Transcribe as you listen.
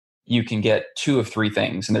you can get two of three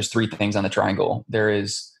things. And there's three things on the triangle. There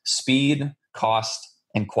is speed, cost,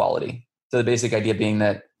 and quality. So the basic idea being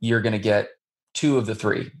that you're going to get two of the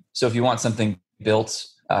three. So if you want something built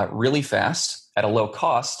really fast at a low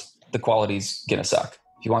cost, the quality's going to suck.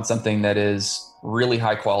 If you want something that is really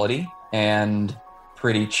high quality and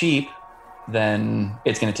pretty cheap, then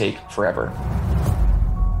it's going to take forever.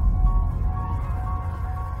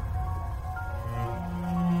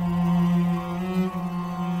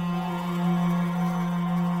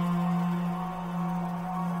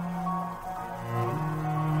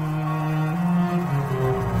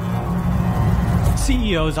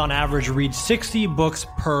 CEOs on average read 60 books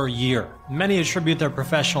per year. Many attribute their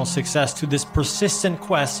professional success to this persistent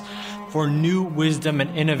quest for new wisdom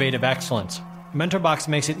and innovative excellence. MentorBox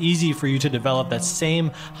makes it easy for you to develop that same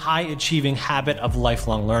high-achieving habit of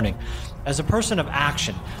lifelong learning. As a person of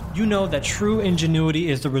action, you know that true ingenuity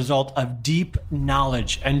is the result of deep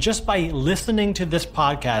knowledge. And just by listening to this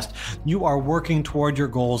podcast, you are working toward your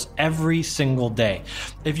goals every single day.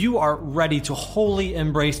 If you are ready to wholly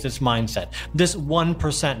embrace this mindset, this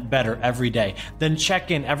 1% better every day, then check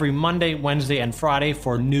in every Monday, Wednesday, and Friday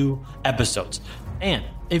for new episodes. And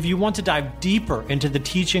if you want to dive deeper into the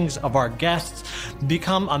teachings of our guests,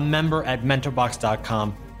 become a member at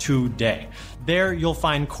mentorbox.com today. There you'll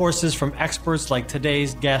find courses from experts like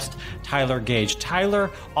today's guest, Tyler Gage.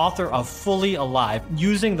 Tyler, author of Fully Alive,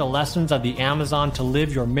 Using the Lessons of the Amazon to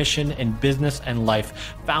Live Your Mission in Business and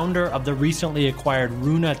Life, founder of the recently acquired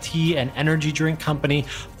Runa Tea and Energy Drink Company,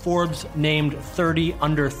 Forbes named 30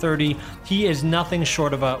 under 30. He is nothing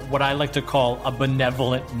short of what I like to call a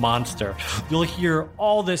benevolent monster. You'll hear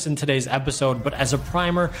all this in today's episode, but as a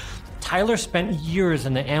primer, Tyler spent years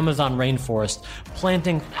in the Amazon rainforest,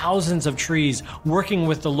 planting thousands of trees, working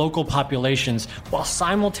with the local populations, while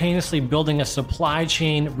simultaneously building a supply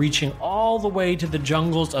chain reaching all the way to the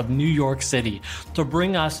jungles of New York City to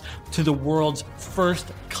bring us to the world's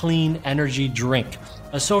first clean energy drink.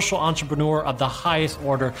 A social entrepreneur of the highest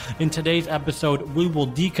order, in today's episode, we will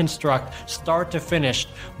deconstruct, start to finish,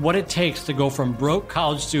 what it takes to go from broke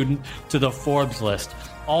college student to the Forbes list,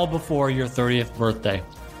 all before your 30th birthday.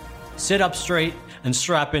 Sit up straight and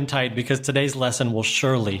strap in tight because today's lesson will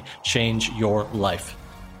surely change your life.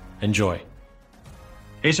 Enjoy.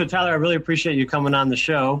 Hey, so Tyler, I really appreciate you coming on the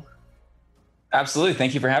show. Absolutely.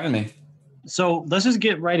 Thank you for having me. So let's just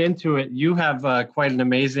get right into it. You have quite an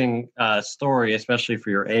amazing story, especially for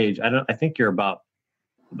your age. I think you're about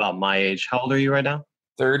my age. How old are you right now?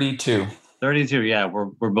 32. 32. Yeah,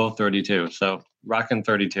 we're both 32. So rocking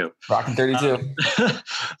 32. Rocking 32.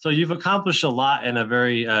 So you've accomplished a lot in a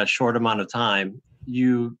very short amount of time.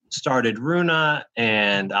 You started Runa,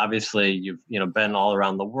 and obviously you've been all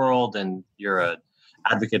around the world, and you're an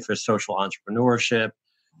advocate for social entrepreneurship.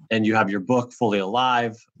 And you have your book, Fully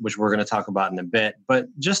Alive, which we're going to talk about in a bit. But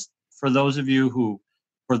just for those of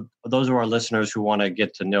our listeners who want to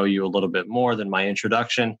get to know you a little bit more than my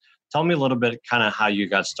introduction, tell me a little bit kind of how you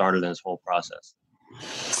got started in this whole process.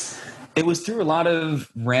 It was through a lot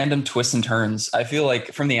of random twists and turns. I feel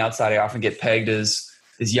like from the outside, I often get pegged as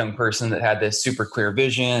this young person that had this super clear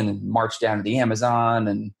vision and marched down to the Amazon.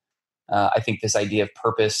 And I think this idea of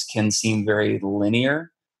purpose can seem very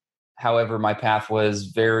linear. However, my path was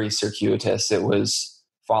very circuitous. It was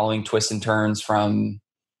following twists and turns from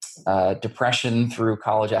depression through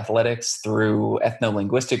college athletics, through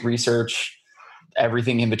ethno-linguistic research,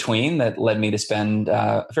 everything in between that led me to spend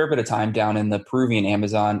a fair bit of time down in the Peruvian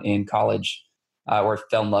Amazon in college, where I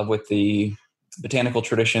fell in love with the botanical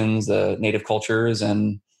traditions, the native cultures,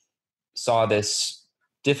 and saw this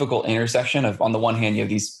difficult intersection of, on the one hand, you have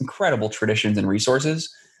these incredible traditions and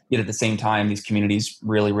resources, yet at the same time, these communities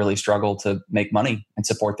really, really struggle to make money and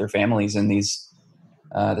support their families in this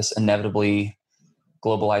inevitably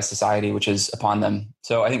globalized society, which is upon them.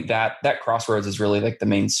 So I think that crossroads is really like the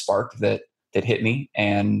main spark that hit me.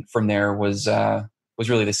 And from there was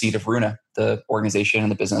really the seed of Runa, the organization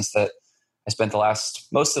and the business that I spent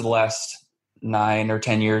most of the last 9 or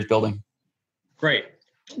 10 years building. Great.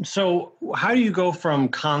 So how do you go from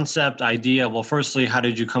concept idea? Well, firstly, how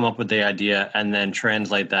did you come up with the idea and then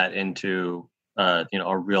translate that into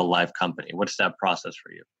a real life company? What's that process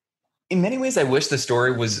for you? In many ways, I wish the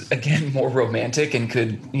story was, again, more romantic and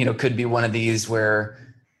could be one of these where,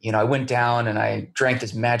 I went down and I drank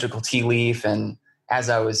this magical tea leaf. And as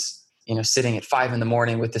I was, sitting at 5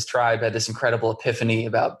 a.m. with this tribe, I had this incredible epiphany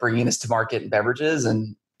about bringing this to market and beverages.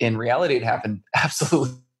 And in reality, it happened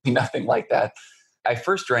absolutely nothing like that. I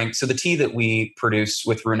first drank, so the tea that we produce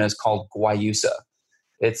with Runa is called guayusa.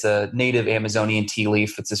 It's a native Amazonian tea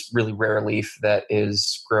leaf. It's this really rare leaf that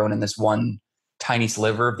is grown in this one tiny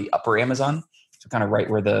sliver of the upper Amazon. So kind of right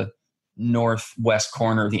where the northwest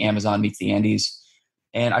corner of the Amazon meets the Andes.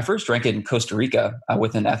 And I first drank it in Costa Rica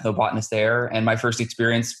with an ethnobotanist there. And my first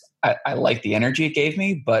experience, I liked the energy it gave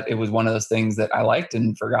me, but it was one of those things that I liked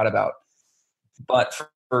and forgot about. But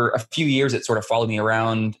for a few years, it sort of followed me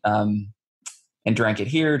around and drank it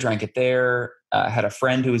here, drank it there. I had a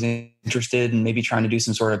friend who was interested in maybe trying to do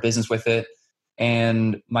some sort of business with it.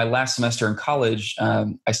 And my last semester in college,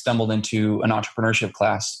 I stumbled into an entrepreneurship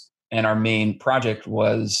class, and our main project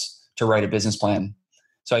was to write a business plan.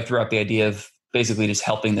 So I threw out the idea of basically just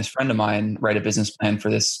helping this friend of mine write a business plan for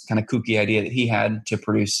this kind of kooky idea that he had to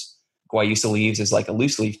produce guayusa leaves as like a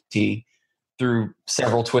loose leaf tea. Through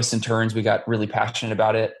several twists and turns, we got really passionate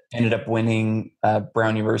about it, ended up winning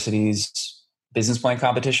Brown University's business plan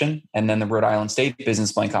competition and then the Rhode Island State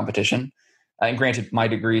business plan competition. And granted, my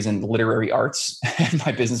degree is in literary arts and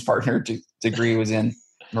my business partner degree was in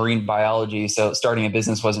marine biology. So starting a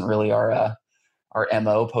business wasn't really our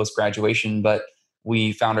MO post-graduation, but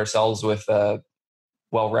we found ourselves with a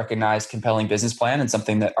well-recognized, compelling business plan and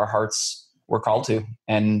something that our hearts were called to.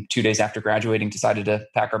 And 2 days after graduating, decided to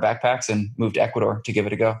pack our backpacks and move to Ecuador to give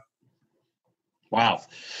it a go. Wow.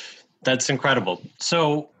 That's incredible.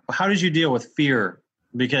 So how did you deal with fear?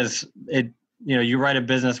 Because you write a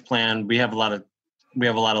business plan. We have a lot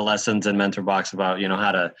of lessons in Mentor Box about,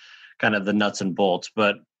 how to kind of the nuts and bolts,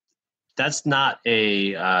 but that's not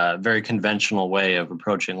a very conventional way of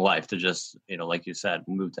approaching life to just, like you said,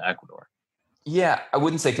 move to Ecuador. Yeah, I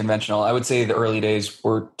wouldn't say conventional. I would say the early days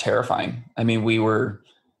were terrifying. I mean, we were,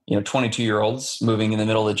 22-year-olds moving in the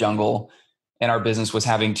middle of the jungle, and our business was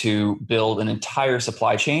having to build an entire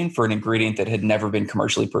supply chain for an ingredient that had never been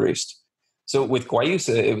commercially produced. So with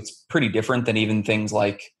guayusa, it was pretty different than even things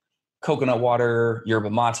like coconut water,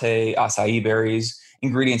 yerba mate, acai berries,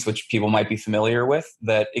 ingredients which people might be familiar with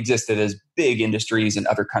that existed as big industries in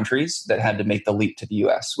other countries that had to make the leap to the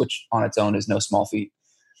US, which on its own is no small feat.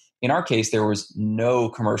 In our case, there was no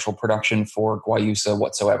commercial production for guayusa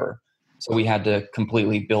whatsoever. So we had to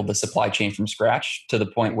completely build the supply chain from scratch to the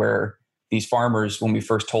point where these farmers, when we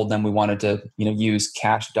first told them we wanted to, use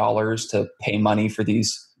cash dollars to pay money for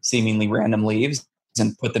these seemingly random leaves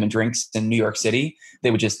and put them in drinks in New York City,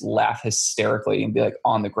 they would just laugh hysterically and be like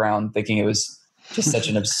on the ground thinking it was just such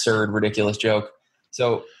an absurd, ridiculous joke.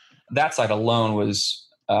 So that side alone was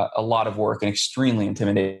a lot of work and extremely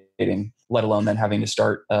intimidating, let alone then having to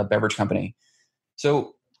start a beverage company.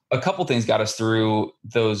 So a couple things got us through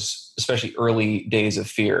those, especially early days of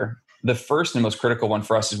fear. The first and most critical one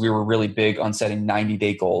for us is we were really big on setting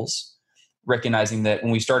 90-day goals, recognizing that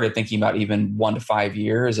when we started thinking about even 1 to 5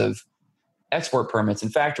 years of export permits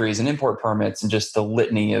and factories and import permits and just the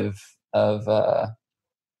litany of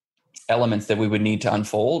elements that we would need to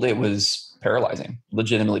unfold, it was paralyzing,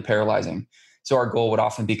 legitimately paralyzing. So our goal would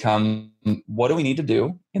often become, what do we need to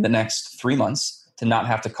do in the next 3 months to not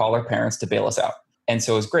have to call our parents to bail us out? And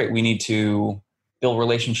so it's great. We need to build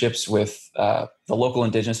relationships with the local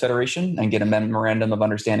Indigenous Federation and get a memorandum of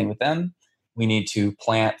understanding with them. We need to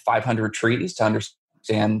plant 500 trees to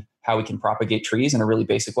understand how we can propagate trees in a really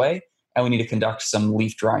basic way. And we need to conduct some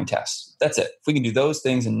leaf drying tests. That's it. If we can do those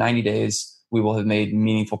things in 90 days, we will have made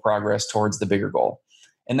meaningful progress towards the bigger goal.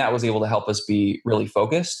 And that was able to help us be really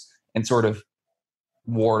focused and sort of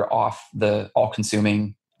ward off the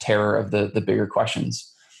all-consuming terror of the bigger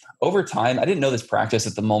questions. Over time, I didn't know this practice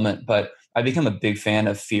at the moment, but I've become a big fan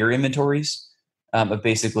of fear inventories, of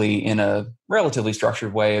basically in a relatively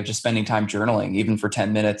structured way of just spending time journaling, even for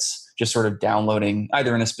 10 minutes, just sort of downloading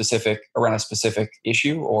either around a specific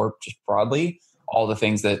issue or just broadly all the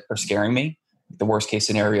things that are scaring me, the worst case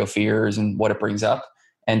scenario fears and what it brings up,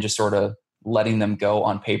 and just sort of letting them go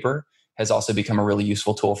on paper has also become a really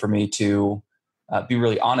useful tool for me to be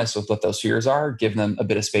really honest with what those fears are, give them a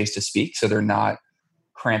bit of space to speak so they're not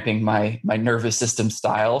cramping my nervous system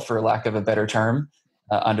style, for lack of a better term,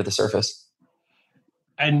 under the surface.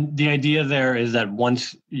 And the idea there is that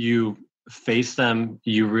once you face them,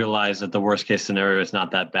 you realize that the worst case scenario is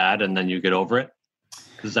not that bad, and then you get over it.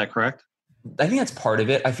 Is that correct? I think that's part of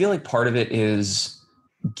it. I feel like part of it is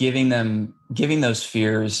giving those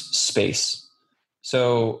fears space.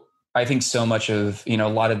 So I think so much of, a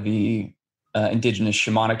lot of the indigenous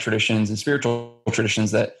shamanic traditions and spiritual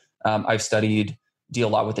traditions that I've studied deal a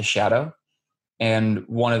lot with the shadow. And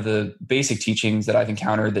one of the basic teachings that I've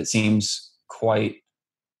encountered that seems quite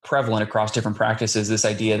prevalent across different practices, this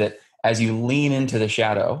idea that as you lean into the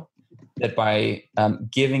shadow, that by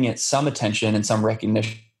giving it some attention and some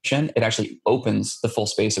recognition, it actually opens the full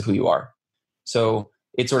space of who you are. So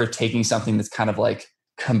it's sort of taking something that's kind of like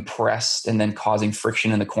compressed and then causing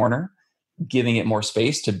friction in the corner, giving it more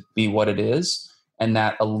space to be what it is. And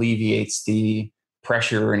that alleviates the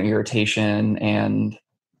pressure and irritation and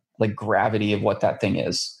like gravity of what that thing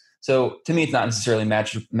is. So to me, it's not necessarily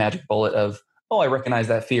magic bullet of, oh, I recognize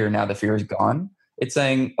that fear. Now the fear is gone. It's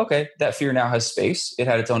saying, okay, that fear now has space. It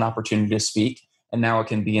had its own opportunity to speak. And now it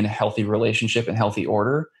can be in a healthy relationship and healthy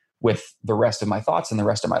order with the rest of my thoughts and the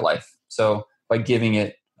rest of my life. So by giving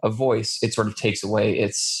it a voice, it sort of takes away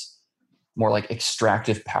its more like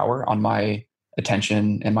extractive power on my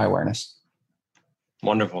attention and my awareness.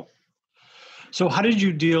 Wonderful. So how did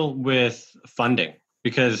you deal with funding?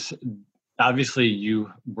 Because obviously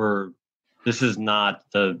this is not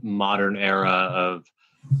the modern era of,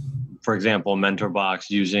 for example, MentorBox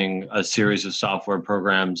using a series of software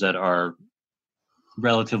programs that are,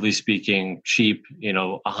 relatively speaking, cheap,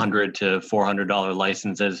 $100 to $400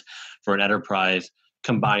 licenses for an enterprise,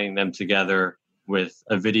 combining them together with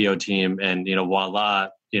a video team, and voila,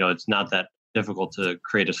 it's not that difficult to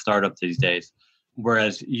create a startup these days.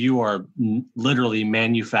 Whereas you are literally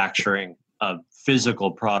manufacturing a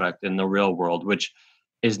physical product in the real world, which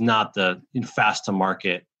is not the fast to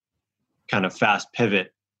market kind of fast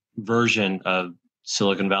pivot version of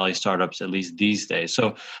Silicon Valley startups, at least these days.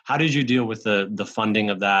 So how did you deal with the funding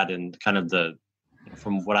of that, and kind of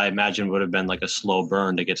from what I imagine would have been like a slow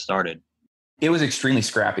burn to get started? It was extremely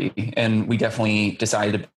scrappy, and we definitely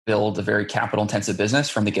decided to build a very capital intensive business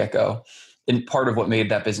from the get-go. And part of what made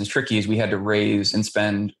that business tricky is we had to raise and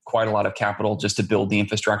spend quite a lot of capital just to build the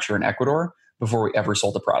infrastructure in Ecuador before we ever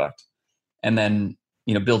sold the product. And then,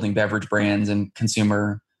 building beverage brands and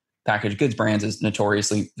consumer packaged goods brands is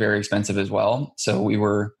notoriously very expensive as well. So we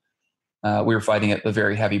were fighting a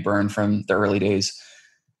very heavy burn from the early days.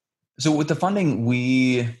 So with the funding,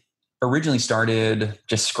 we originally started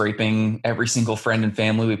just scraping every single friend and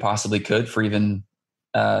family we possibly could for even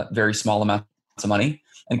very small amounts of money.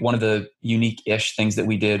 I think one of the unique-ish things that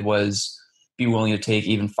we did was be willing to take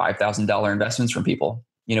even $5,000 investments from people.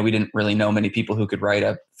 We didn't really know many people who could write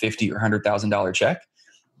a $50,000 or $100,000 check,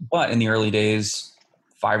 but in the early days,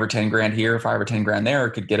 $5 or $10,000 here, $5 or $10,000 there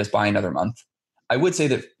could get us by another month. I would say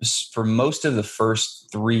that for most of the first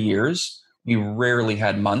 3 years, we rarely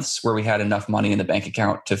had months where we had enough money in the bank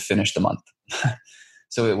account to finish the month.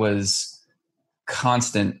 So it was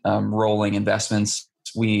constant rolling investments.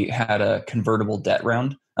 We had a convertible debt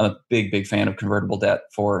round. I'm a big fan of convertible debt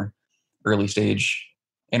for early stage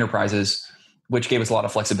enterprises, which gave us a lot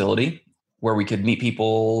of flexibility where we could meet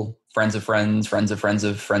people, friends of friends, friends of friends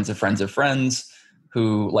of friends of friends of friends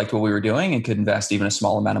who liked what we were doing and could invest even a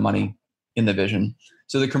small amount of money in the vision.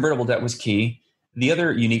 So the convertible debt was key. The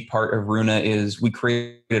other unique part of Runa is we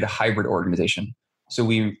created a hybrid organization. So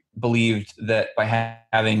we believed that by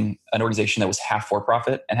having an organization that was half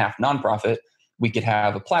for-profit and half nonprofit, we could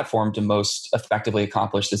have a platform to most effectively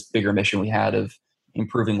accomplish this bigger mission we had of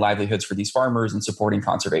improving livelihoods for these farmers and supporting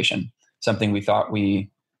conservation, something we thought we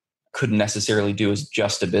couldn't necessarily do as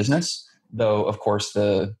just a business, though, of course,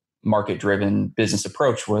 the market-driven business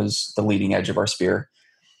approach was the leading edge of our spear.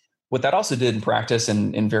 What that also did in practice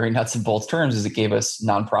and in very nuts and bolts terms is it gave us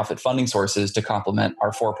nonprofit funding sources to complement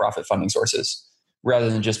our for-profit funding sources. Rather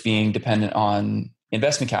than just being dependent on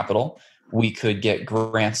investment capital, we could get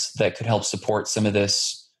grants that could help support some of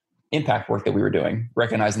this impact work that we were doing,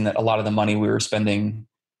 recognizing that a lot of the money we were spending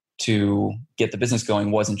to get the business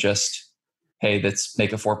going wasn't just, hey, let's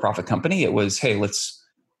make a for-profit company. It was, hey, let's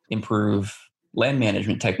improve land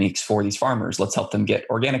management techniques for these farmers. Let's help them get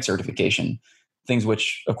organic certification, things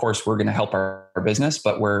which, of course, we're going to help our business,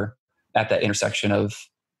 but we're at that intersection of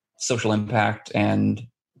social impact and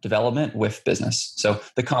development with business. So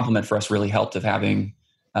the complement for us really helped of having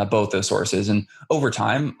both those sources. And over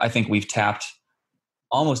time, I think we've tapped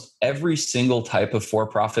almost every single type of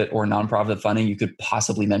for-profit or nonprofit funding you could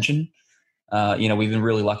possibly mention. We've been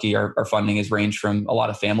really lucky. Our funding has ranged from a lot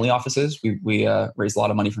of family offices. We raised a lot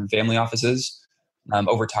of money from family offices.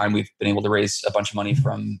 Over time, we've been able to raise a bunch of money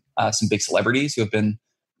from some big celebrities who have been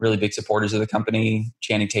really big supporters of the company,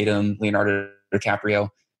 Channing Tatum, Leonardo DiCaprio,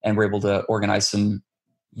 and we're able to organize some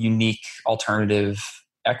unique alternative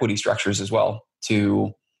equity structures as well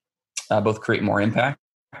to both create more impact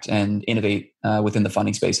and innovate within the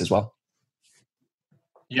funding space as well.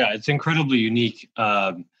 Yeah, it's incredibly unique.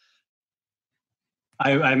 I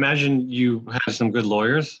imagine you have some good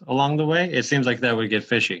lawyers along the way. It seems like that would get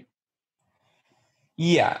fishy.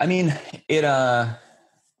 Yeah, I mean, it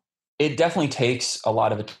definitely takes a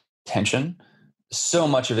lot of attention. So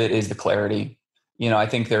much of it is the clarity. I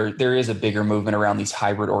think there is a bigger movement around these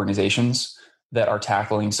hybrid organizations that are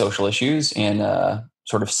tackling social issues in a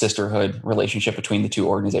sort of sisterhood relationship between the two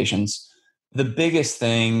organizations. The biggest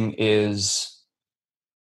thing is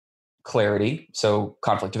clarity. So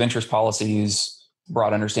conflict of interest policies,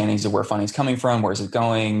 broad understandings of where funding is coming from, where is it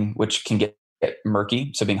going, which can get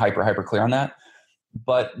murky. So being hyper clear on that.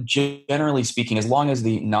 But generally speaking, as long as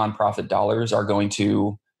the nonprofit dollars are going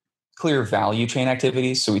to clear value chain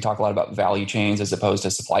activities, so we talk a lot about value chains as opposed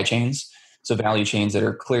to supply chains. So value chains that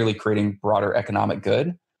are clearly creating broader economic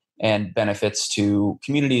good and benefits to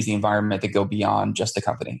communities, the environment, that go beyond just the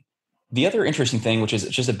company. The other interesting thing, which is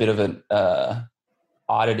just a bit of an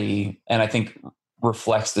oddity, and I think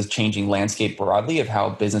reflects the changing landscape broadly of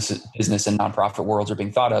how business and nonprofit worlds are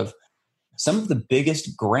being thought of. Some of the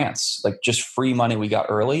biggest grants, like just free money we got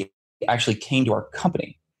early, actually came to our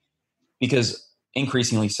company, because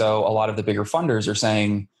increasingly so, a lot of the bigger funders are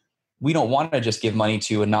saying, we don't want to just give money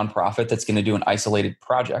to a nonprofit that's going to do an isolated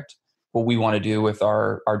project. What we want to do with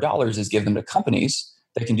our dollars is give them to companies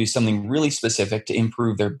that can do something really specific to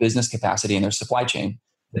improve their business capacity and their supply chain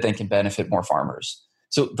that then can benefit more farmers.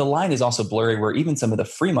 So the line is also blurry, where even some of the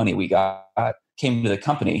free money we got came to the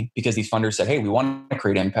company because these funders said, hey, we want to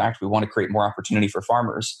create impact. We want to create more opportunity for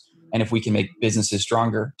farmers. And if we can make businesses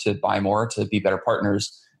stronger to buy more, to be better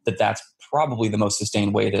partners, that's probably the most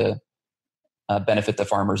sustained way to benefit the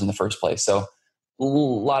farmers in the first place. So a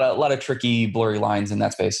lot of tricky, blurry lines in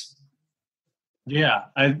that space. Yeah.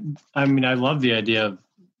 I mean, I love the idea of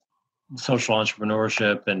social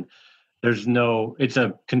entrepreneurship, and it's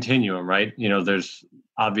a continuum, right? There's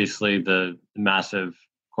obviously the massive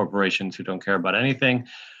corporations who don't care about anything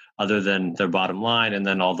other than their bottom line, and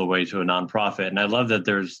then all the way to a nonprofit. And I love that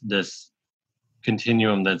there's this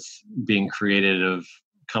continuum that's being created of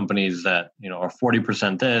companies that, are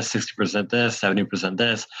 40% this, 60% this, 70%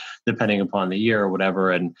 this, depending upon the year or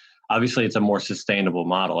whatever. And obviously it's a more sustainable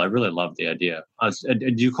model. I really love the idea.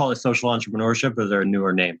 Do you call it social entrepreneurship, or is there a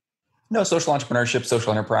newer name? No, social entrepreneurship,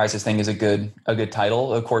 social enterprise, this thing is a good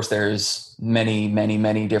title. Of course, there's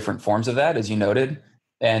many different forms of that, as you noted.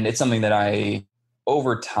 And it's something that I,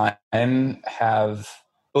 over time, have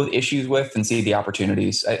both issues with and see the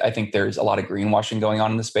opportunities. I think there's a lot of greenwashing going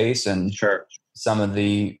on in the space. And sure, some of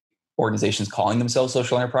the organizations calling themselves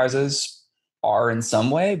social enterprises are in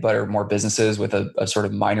some way, but are more businesses with a sort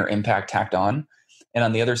of minor impact tacked on. And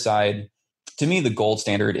on the other side, to me, the gold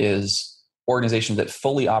standard is organizations that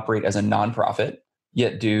fully operate as a nonprofit,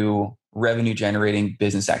 yet do revenue generating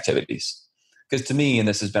business activities. Because to me, and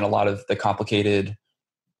this has been a lot of the complicated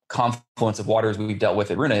confluence of waters we've dealt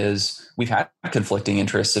with at Runa, is we've had conflicting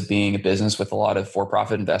interests of being a business with a lot of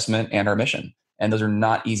for-profit investment and our mission. And those are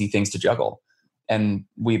not easy things to juggle. And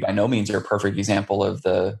we by no means are a perfect example of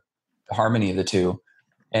the harmony of the two.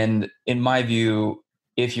 And in my view,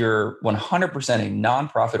 if you're 100% a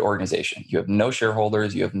nonprofit organization, you have no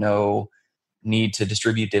shareholders, you have no need to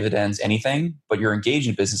distribute dividends, anything, but you're engaged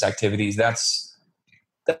in business activities, that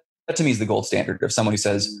to me is the gold standard of someone who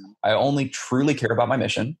says, I only truly care about my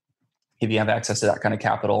mission. If you have access to that kind of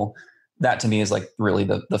capital, that to me is like really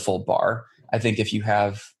the full bar. I think if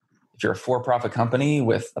you're a for-profit company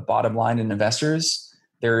with a bottom line and investors,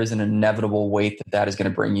 there is an inevitable weight that is going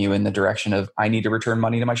to bring you in the direction of, I need to return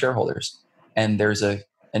money to my shareholders. And there's a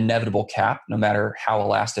inevitable cap, no matter how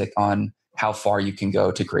elastic, on how far you can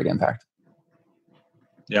go to create impact.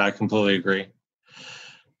 Yeah, I completely agree.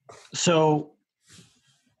 So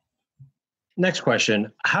next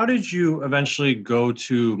question, how did you eventually go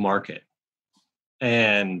to market?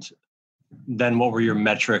 And then what were your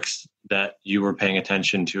metrics that you were paying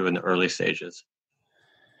attention to in the early stages?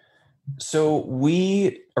 So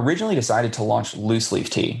we originally decided to launch loose leaf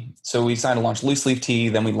tea. So we decided to launch loose leaf tea,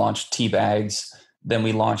 then we launched tea bags, then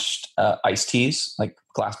we launched iced teas, like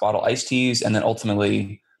glass bottle iced teas, and then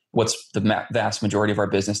ultimately what's the vast majority of our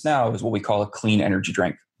business now is what we call a clean energy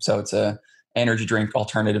drink. So it's a energy drink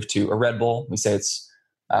alternative to a Red Bull. We say it's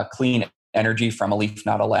clean energy from a leaf,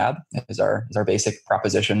 not a lab, is our basic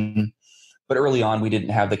proposition. But early on, we didn't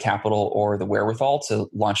have the capital or the wherewithal to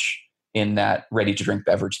launch in that ready-to-drink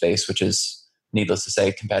beverage space, which is, needless to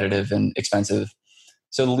say, competitive and expensive.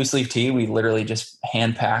 So the loose leaf tea, we literally just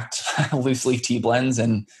hand-packed loose leaf tea blends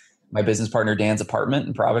in my business partner Dan's apartment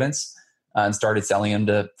in Providence, and started selling them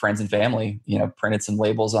to friends and family. Printed some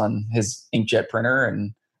labels on his inkjet printer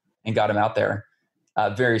and got them out there.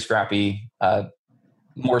 Very scrappy,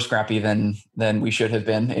 more scrappy than we should have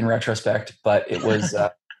been in retrospect, but it was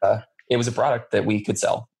a product that we could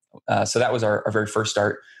sell. So that was our very first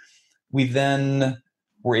start. We then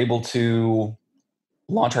were able to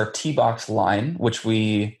launch our tea box line, which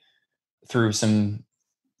we, through some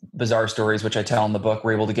bizarre stories, which I tell in the book,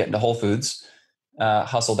 were able to get into Whole Foods,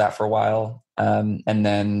 hustled that for a while, and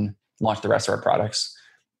then launched the rest of our products.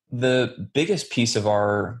 The biggest piece of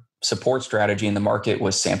our support strategy in the market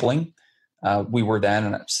was sampling. We were then,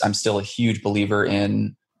 and I'm still a huge believer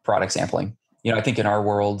in product sampling. I think in our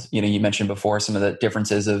world, you mentioned before some of the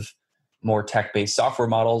differences of more tech-based software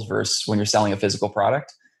models versus when you're selling a physical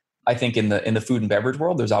product. I think in the food and beverage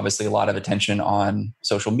world, there's obviously a lot of attention on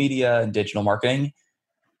social media and digital marketing.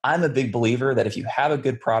 I'm a big believer that if you have a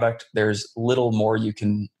good product, there's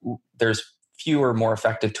fewer, more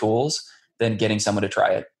effective tools than getting someone to try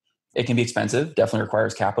it. It can be expensive, definitely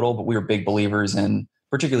requires capital, but we are big believers in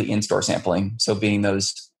particularly in-store sampling. So being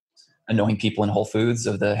those annoying people in Whole Foods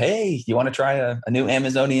of hey, you want to try a new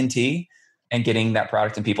Amazonian tea, and getting that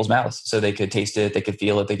product in people's mouths so they could taste it, they could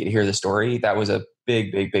feel it, they could hear the story. That was a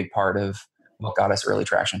big, big, big part of what got us early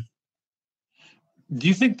traction. Do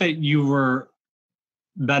you think that you were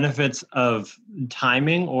benefits of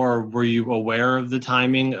timing, or were you aware of the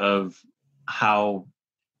timing of how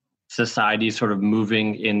society is sort of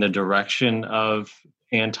moving in the direction of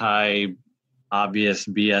obvious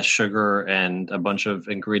BS sugar and a bunch of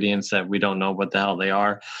ingredients that we don't know what the hell they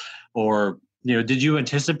are? Or, did you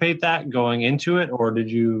anticipate that going into it? Or do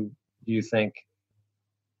you think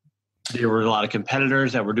there were a lot of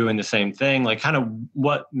competitors that were doing the same thing? Like, kind of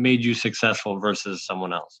what made you successful versus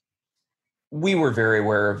someone else? We were very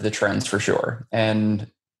aware of the trends for sure.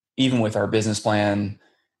 And even with our business plan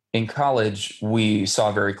in college, we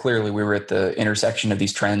saw very clearly we were at the intersection of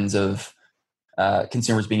these trends of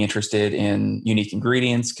consumers being interested in unique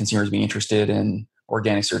ingredients, consumers being interested in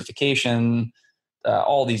organic certification,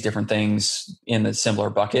 all these different things in a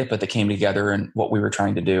similar bucket, but they came together in what we were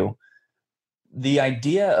trying to do. The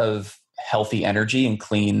idea of healthy energy and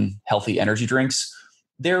clean, healthy energy drinks,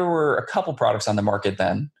 there were a couple products on the market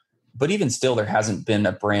then, but even still, there hasn't been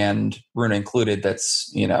a brand, Runa included,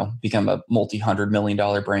 that's become a multi-$100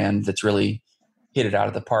 million brand that's really hit it out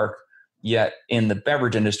of the park. Yet in the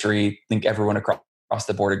beverage industry, I think everyone across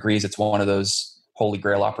the board agrees it's one of those holy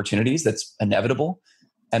grail opportunities that's inevitable.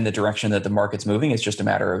 And the direction that the market's moving is just a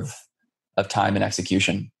matter of time and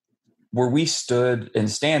execution. Where we stood and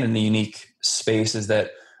stand in the unique space is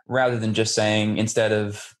that rather than just saying instead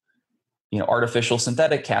of artificial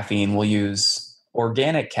synthetic caffeine, we'll use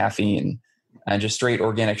organic caffeine and just straight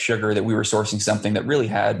organic sugar, that we were sourcing something that really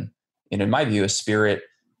had, in my view, a spirit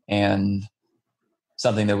and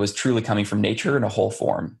something that was truly coming from nature in a whole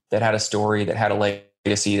form, that had a story, that had a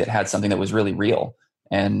legacy, that had something that was really real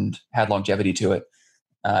and had longevity to it.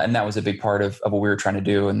 And that was a big part of what we were trying to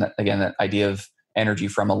do. And again, that idea of energy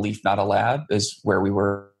from a leaf, not a lab, is where we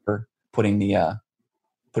were putting the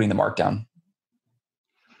mark down.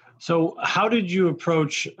 So how did you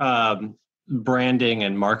approach branding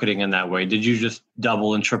and marketing in that way? Did you just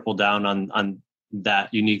double and triple down on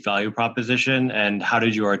that unique value proposition? And how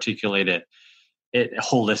did you articulate it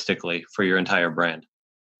holistically for your entire brand?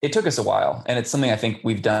 It took us a while, and it's something I think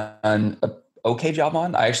we've done an okay job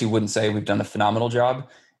on. I actually wouldn't say we've done a phenomenal job.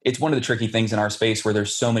 It's one of the tricky things in our space where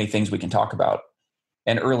there's so many things we can talk about.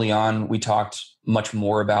 And early on, we talked much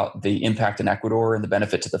more about the impact in Ecuador and the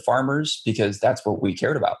benefit to the farmers, because that's what we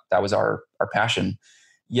cared about. That was our passion.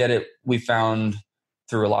 Yet we found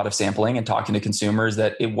through a lot of sampling and talking to consumers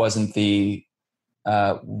that it wasn't the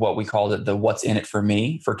what we called it, the what's in it for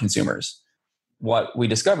me for consumers. What we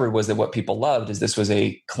discovered was that what people loved is this was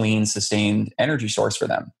a clean, sustained energy source for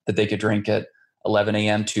them that they could drink at 11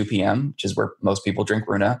 a.m., 2 p.m., which is where most people drink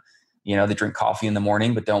Runa. They drink coffee in the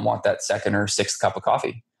morning, but don't want that second or sixth cup of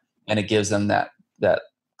coffee. And it gives them that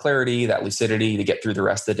clarity, that lucidity to get through the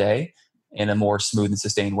rest of the day in a more smooth and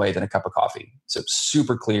sustained way than a cup of coffee. So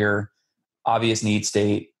super clear, obvious need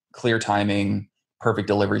state, clear timing, perfect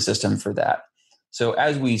delivery system for that. So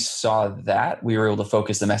as we saw that, we were able to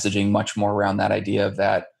focus the messaging much more around that idea of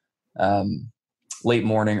that late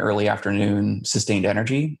morning, early afternoon sustained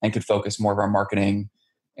energy, and could focus more of our marketing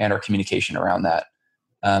and our communication around that.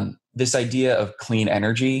 This idea of clean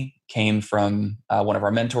energy came from one of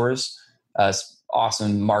our mentors,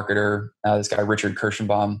 awesome marketer, this guy, Richard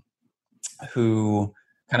Kirschenbaum, who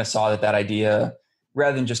kind of saw that idea,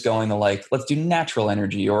 rather than just going to let's do natural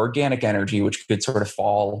energy or organic energy, which could sort of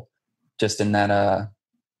fall just in that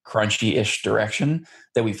crunchy-ish direction,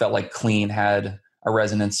 that we felt like clean had a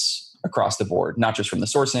resonance across the board, not just from the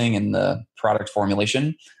sourcing and the product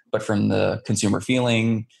formulation, but from the consumer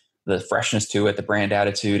feeling, the freshness to it, the brand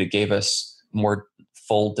attitude. It gave us more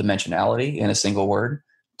full dimensionality in a single word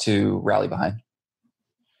to rally behind.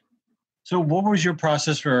 So what was your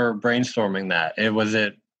process for brainstorming that? Was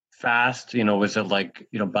it fast? Was it like,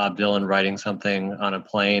 Bob Dylan writing something on a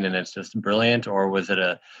plane and it's just brilliant? Or was it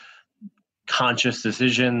a conscious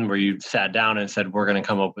decision where you sat down and said, we're going to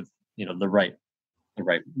come up with, the right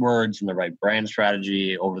words and the right brand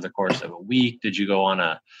strategy over the course of a week? Did you go on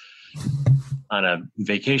a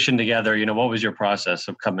vacation together? What was your process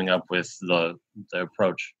of coming up with the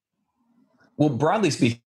approach? Well, broadly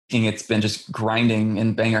speaking, it's been just grinding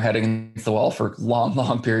and banging our head against the wall for long,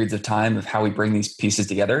 long periods of time of how we bring these pieces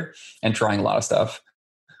together and trying a lot of stuff.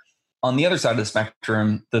 On the other side of the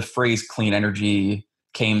spectrum, the phrase clean energy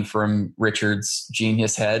came from Richard's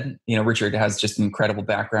genius head. Richard has just an incredible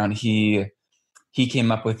background. He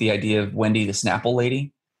came up with the idea of Wendy the Snapple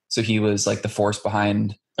lady. So he was like the force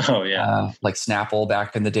behind like Snapple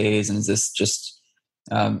back in the days, and is this just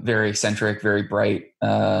very eccentric, very bright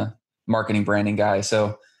marketing branding guy.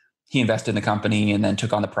 So he invested in the company and then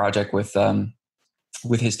took on the project with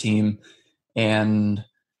his team, and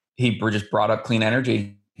he just brought up clean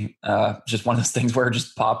energy. Just one of those things where it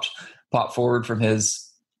just popped forward from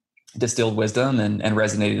his distilled wisdom and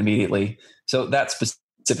resonated immediately. So that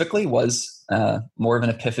specifically was more of an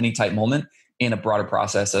epiphany type moment in a broader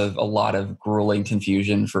process of a lot of grueling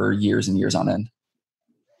confusion for years and years on end.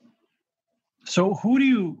 So who do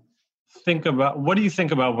you think about? What do you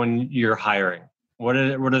think about when you're hiring? What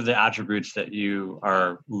are the attributes that you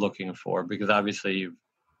are looking for? Because obviously you've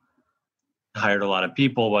hired a lot of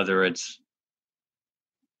people, whether it's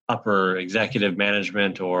upper executive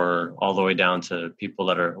management or all the way down to people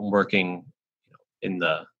that are working in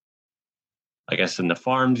the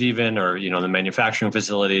farms even, or, the manufacturing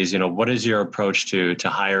facilities. What is your approach to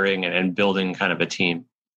hiring and building kind of a team?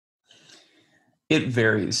 It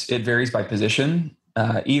varies. It varies by position.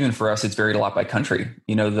 Even for us, it's varied a lot by country.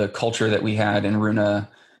 The culture that we had in Runa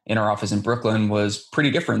in our office in Brooklyn was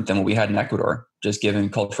pretty different than what we had in Ecuador, just given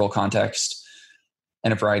cultural context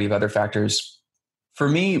and a variety of other factors. For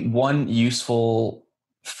me, one useful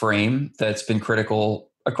frame that's been critical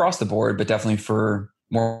across the board, but definitely for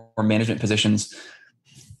more management positions.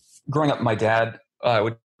 Growing up, my dad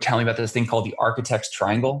would tell me about this thing called the architect's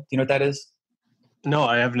triangle. Do you know what that is? No,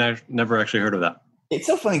 I have never actually heard of that. It's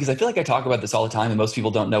so funny because I feel like I talk about this all the time and most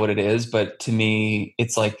people don't know what it is, but to me,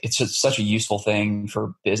 it's just such a useful thing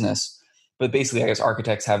for business. But basically, I guess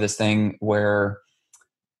architects have this thing where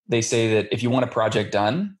they say that if you want a project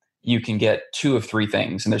done, you can get two of three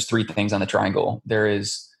things. And there's three things on the triangle. There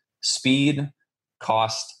is speed,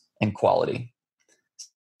 cost, and quality.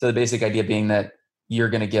 So the basic idea being that you're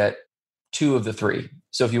going to get two of the three.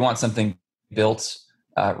 So if you want something built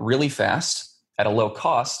really fast at a low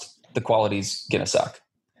cost, the quality's going to suck.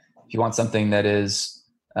 If you want something that is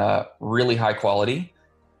really high quality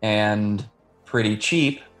and pretty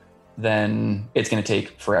cheap, then it's going to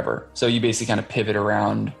take forever. So you basically kind of pivot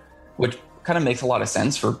around, which kind of makes a lot of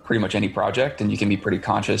sense for pretty much any project. And you can be pretty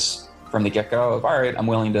conscious from the get-go of, all right, I'm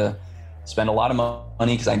willing to spend a lot of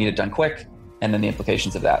money because I need it done quick. And then the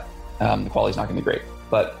implications of that, the quality's not going to be great,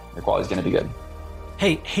 but the quality's going to be good.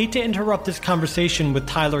 Hey, hate to interrupt this conversation with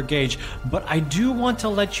Tyler Gage, but I do want to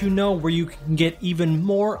let you know where you can get even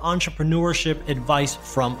more entrepreneurship advice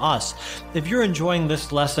from us. If you're enjoying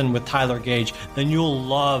this lesson with Tyler Gage, then you'll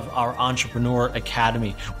love our Entrepreneur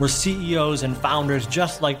Academy, where CEOs and founders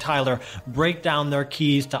just like Tyler break down their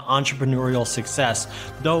keys to entrepreneurial success,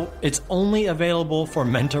 though it's only available for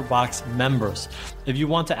MentorBox members. If you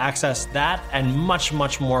want to access that and much,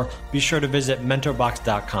 much more, be sure to visit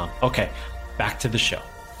mentorbox.com. Okay. Back to the show.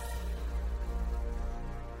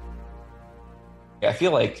 I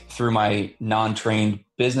feel like through my non-trained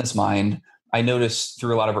business mind, I noticed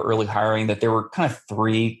through a lot of early hiring that there were kind of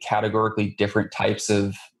three categorically different types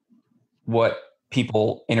of what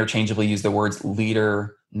people interchangeably use the words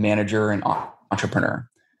leader, manager, and entrepreneur,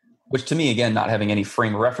 which to me, again, not having any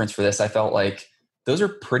frame of reference for this, I felt like those are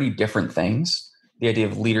pretty different things. The idea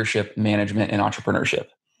of leadership, management, and entrepreneurship.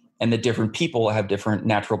 And the different people have different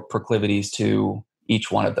natural proclivities to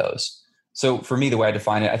each one of those. So for me, the way I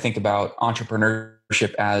define it, I think about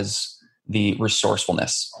entrepreneurship as the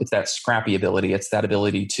resourcefulness. It's that scrappy ability. It's that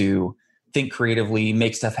ability to think creatively,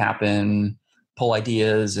 make stuff happen, pull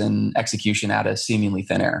ideas and execution out of seemingly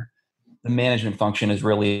thin air. The management function is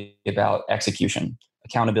really about execution,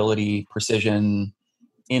 accountability, precision,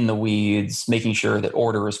 in the weeds, making sure that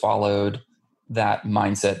order is followed, that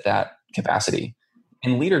mindset, that capacity.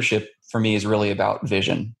 And leadership for me is really about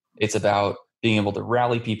vision. It's about being able to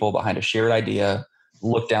rally people behind a shared idea,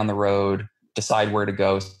 look down the road, decide where to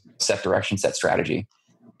go, set direction, set strategy.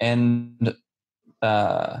 And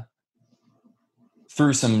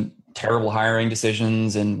through some terrible hiring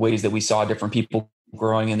decisions and ways that we saw different people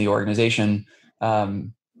growing in the organization,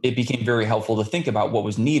 it became very helpful to think about what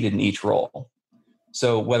was needed in each role.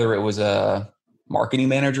 So whether it was a marketing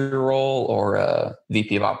manager role or a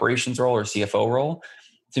VP of operations role or CFO role,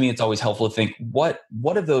 to me, it's always helpful to think what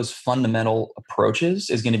of those fundamental approaches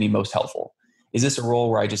is going to be most helpful. Is this a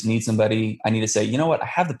role where I just need somebody? I need to say, you know what? I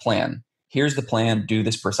have the plan. Here's the plan. Do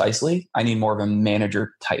this precisely. I need more of a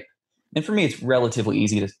manager type. And for me, it's relatively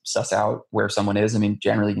easy to suss out where someone is. I mean,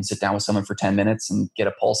 generally you can sit down with someone for 10 minutes and get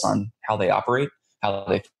a pulse on how they operate, how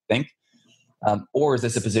they think. Or is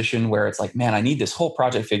this a position where it's like, man, I need this whole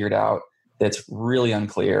project figured out that's really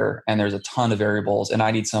unclear and there's a ton of variables and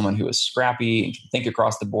I need someone who is scrappy and can think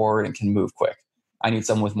across the board and can move quick. I need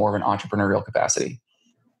someone with more of an entrepreneurial capacity.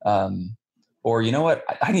 Or you know what?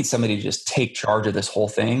 I need somebody to just take charge of this whole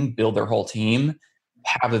thing, build their whole team,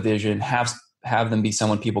 have a vision, have them be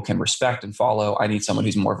someone people can respect and follow. I need someone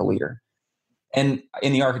who's more of a leader. And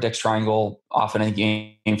in the architect's triangle, often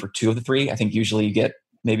I aim for 2 of the 3. I think usually you get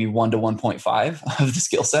maybe 1 to 1.5 of the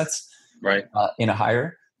skill sets right in a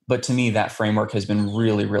hire. But to me, that framework has been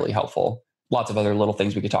really, really helpful. Lots of other little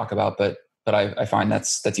things we could talk about, but I find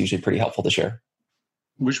that's usually pretty helpful to share.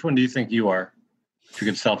 Which one do you think you are, if you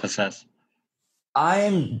could self-assess?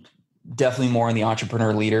 I'm definitely more on the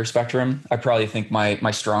entrepreneur leader spectrum. I probably think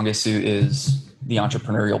my strongest suit is the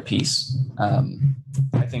entrepreneurial piece.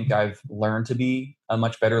 I think I've learned to be a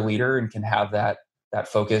much better leader and can have that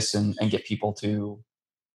focus and get people to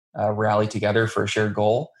rally together for a shared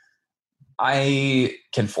goal. I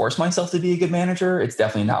can force myself to be a good manager. It's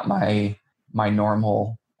definitely not my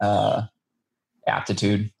normal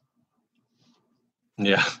aptitude.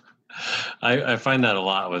 Yeah. I find that a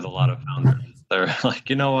lot with a lot of founders. They're like,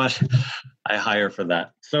 you know what? I hire for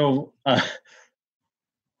that. So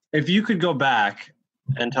if you could go back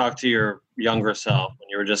and talk to your younger self when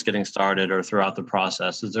you were just getting started or throughout the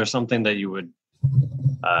process, is there something that you would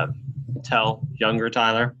tell younger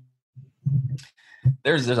Tyler?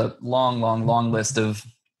 There's a long list of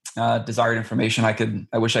desired information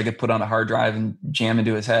I wish I could put on a hard drive and jam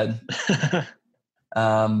into his head.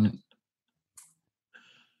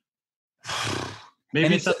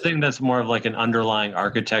 Maybe something that's more of like an underlying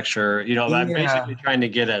architecture. You know, yeah. I'm basically trying to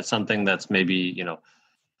get at something that's maybe, you know,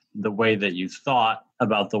 the way that you thought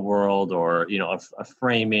about the world, or, you know, a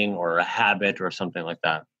framing or a habit or something like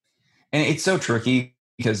that. And it's so tricky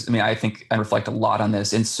because, I mean, I think I reflect a lot on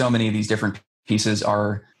this, and so many of these different pieces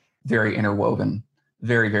are very interwoven,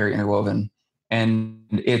 very, very interwoven. And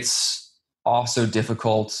it's also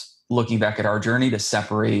difficult looking back at our journey to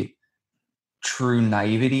separate true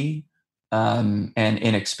naivety and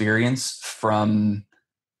inexperience from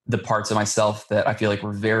the parts of myself that I feel like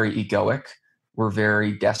we're very egoic, we're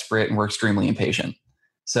very desperate, and we're extremely impatient.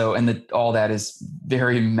 So, and all that is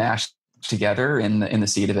very mashed together in the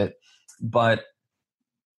seed of it. But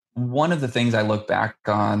one of the things I look back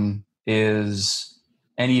on is,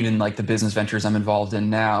 and even like the business ventures I'm involved in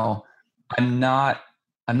now, I'm not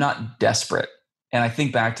desperate. And I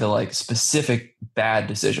think back to like specific bad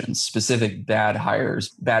decisions, specific bad hires,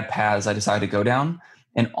 bad paths I decided to go down.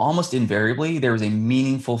 And almost invariably, there was a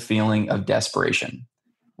meaningful feeling of desperation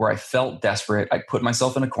where I felt desperate. I put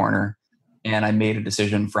myself in a corner and I made a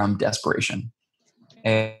decision from desperation.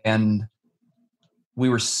 And we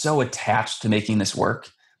were so attached to making this work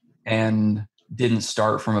and didn't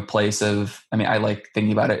start from a place of, I mean, I like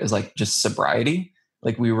thinking about it as like just sobriety.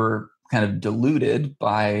 Like we were kind of deluded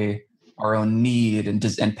by our own need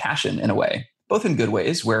and passion in a way, both in good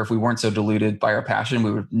ways, where if we weren't so deluded by our passion,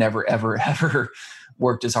 we would never, ever, ever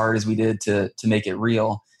worked as hard as we did to make it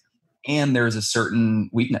real. And there's a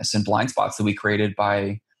certain weakness and blind spots that we created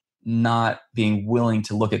by not being willing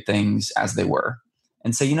to look at things as they were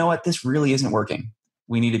and say, you know what, this really isn't working.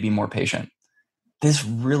 We need to be more patient. This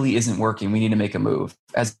really isn't working. We need to make a move,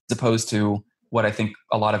 as opposed to what I think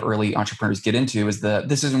a lot of early entrepreneurs get into is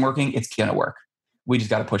this isn't working. It's going to work. We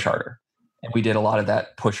just got to push harder. And we did a lot of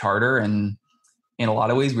that push harder. And in a lot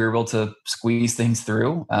of ways, we were able to squeeze things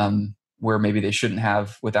through where maybe they shouldn't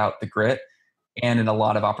have without the grit. And in a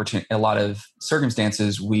lot of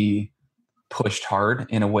circumstances, we pushed hard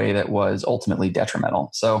in a way that was ultimately detrimental.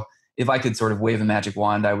 So if I could sort of wave a magic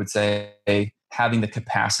wand, I would say having the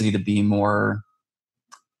capacity to be more,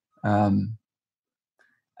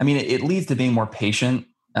 it leads to being more patient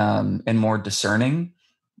and more discerning,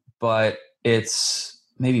 but it's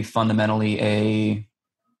maybe fundamentally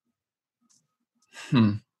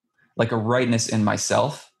like a rightness in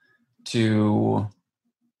myself to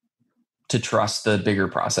trust the bigger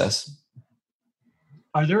process.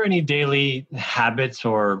 Are there any daily habits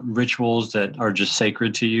or rituals that are just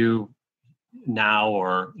sacred to you now,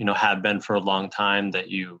 or, you know, have been for a long time, that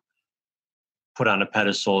you put on a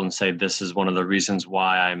pedestal and say, this is one of the reasons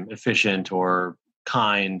why I'm efficient or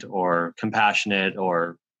kind or compassionate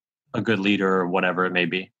or a good leader, or whatever it may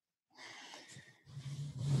be?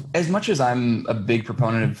 As much as I'm a big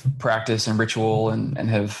proponent of practice and ritual and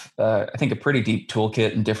have, I think, a pretty deep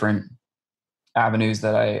toolkit and different avenues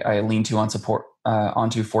that I lean to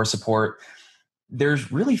onto for support,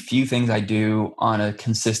 there's really few things I do on a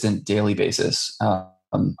consistent daily basis.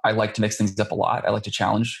 I like to mix things up a lot. I like to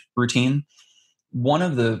challenge routine. One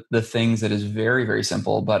of the things that is very, very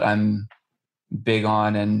simple, but I'm big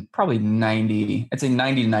on and probably I'd say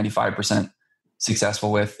 90 to 95%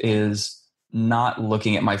 successful with, is not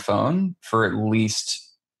looking at my phone for at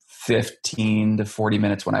least 15 to 40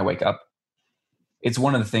 minutes when I wake up. It's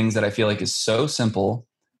one of the things that I feel like is so simple,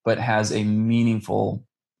 but has a meaningful,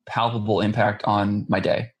 palpable impact on my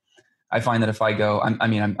day. I find that if I go,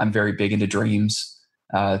 I'm very big into dreams.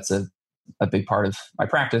 It's a big part of my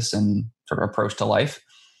practice and sort of approach to life.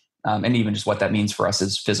 And even just what that means for us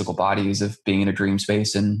as physical bodies of being in a dream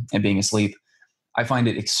space and being asleep. I find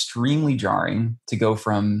it extremely jarring to go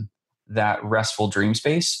from that restful dream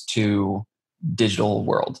space to digital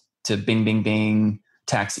world, to bing, bing, bing,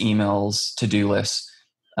 text, emails, to-do lists.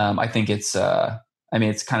 I think it's kind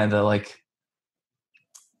of the like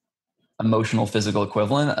emotional, physical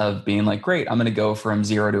equivalent of being like, great, I'm going to go from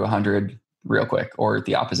 0 to 100 real quick, or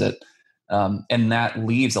the opposite. And that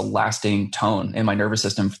leaves a lasting tone in my nervous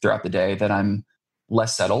system throughout the day that I'm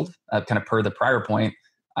less settled. Kind of per the prior point,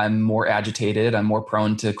 I'm more agitated. I'm more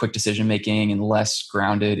prone to quick decision making and less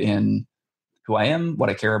grounded in who I am, what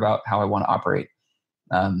I care about, how I want to operate.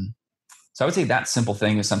 So I would say that simple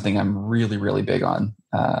thing is something I'm really, really big on.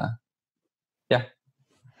 Yeah.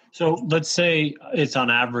 So let's say it's on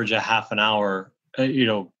average a half an hour.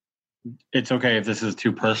 It's okay if this is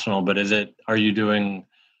too personal, but are you doing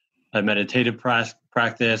a meditative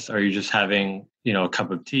practice? Are you just having, a cup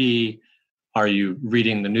of tea? Are you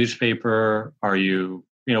reading the newspaper? Are you,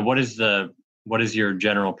 what is your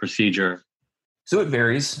general procedure? So it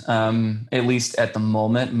varies. At least at the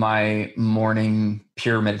moment, my morning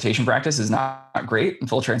pure meditation practice is not great, in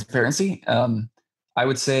full transparency. I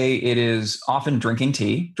would say it is often drinking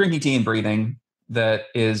tea and breathing that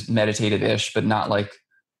is meditative-ish, but not like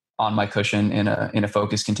on my cushion in a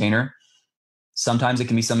focused container. Sometimes it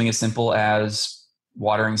can be something as simple as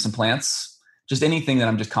watering some plants, just anything that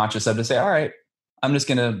I'm just conscious of to say, all right, I'm just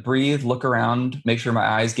going to breathe, look around, make sure my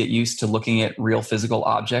eyes get used to looking at real physical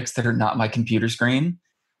objects that are not my computer screen.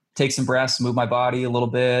 Take some breaths, move my body a little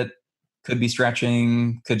bit. Could be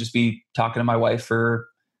stretching, could just be talking to my wife for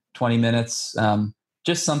 20 minutes.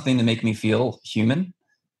 Just something to make me feel human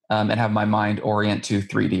and have my mind orient to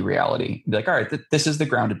 3D reality. Be like, all right, this is the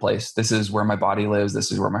grounded place. This is where my body lives.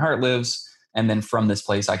 This is where my heart lives. And then from this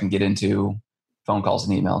place, I can get into phone calls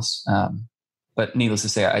and emails. But needless to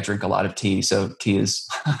say, I drink a lot of tea. So tea is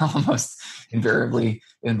almost invariably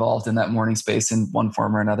involved in that morning space in one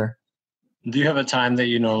form or another. Do you have a time that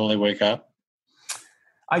you normally wake up?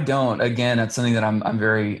 I don't. Again, that's something that I'm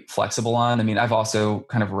very flexible on. I mean, I've also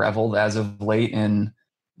kind of reveled as of late in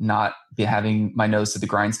not be having my nose to the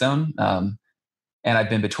grindstone. And I've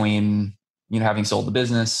been between, having sold the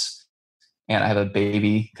business and I have a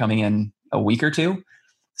baby coming in a week or two.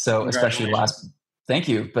 So especially thank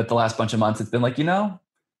you. But the last bunch of months, it's been like,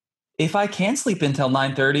 if I can sleep until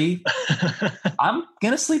 9:30, I'm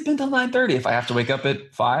going to sleep until 9:30. If I have to wake up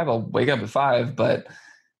at 5, I'll wake up at 5. But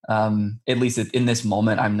at least in this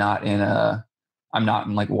moment, I'm not in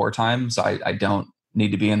like wartime. So I don't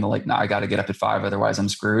need to be in the like, no, I got to get up at 5. Otherwise I'm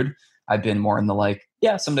screwed. I've been more in the like,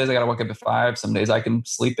 yeah, some days I got to wake up at 5. Some days I can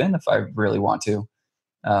sleep in if I really want to.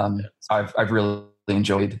 So I've really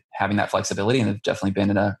enjoyed having that flexibility and have definitely been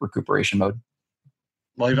in a recuperation mode.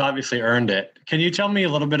 Well, you've obviously earned it. Can you tell me a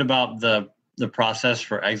little bit about the process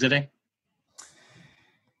for exiting?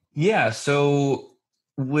 Yeah. So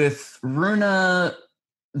with Runa,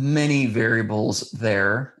 many variables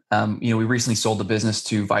there. We recently sold the business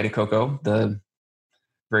to Vita Coco, the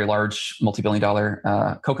very large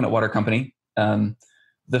multi-billion-dollar coconut water company.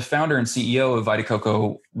 The founder and CEO of Vita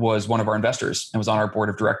Coco was one of our investors and was on our board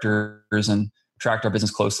of directors and tracked our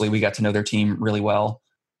business closely. We got to know their team really well.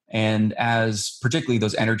 And as particularly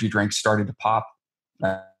those energy drinks started to pop,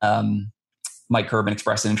 Mike Kerben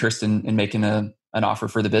expressed an interest in making an offer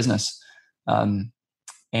for the business.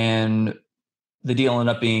 And the deal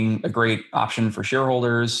ended up being a great option for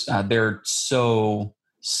shareholders. They're so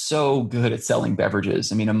good at selling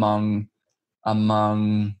beverages. I mean,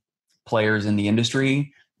 among players in the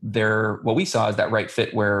industry, what we saw is that right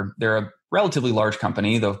fit where they're a relatively large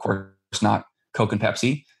company, though of course not Coke and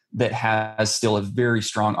Pepsi, that has still a very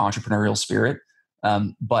strong entrepreneurial spirit,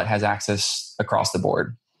 but has access across the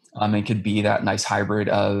board. And could be that nice hybrid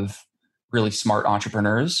of really smart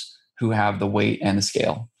entrepreneurs who have the weight and the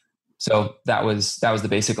scale. So that was the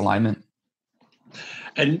basic alignment.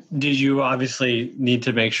 And did you obviously need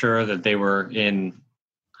to make sure that they were in,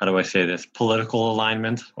 how do I say this, political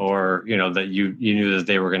alignment, or that you knew that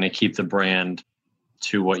they were going to keep the brand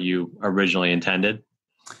to what you originally intended?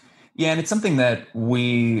 Yeah, and it's something that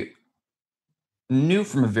we knew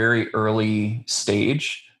from a very early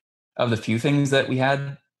stage. Of the few things that we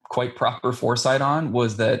had quite proper foresight on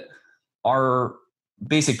was that our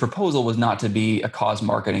basic proposal was not to be a cause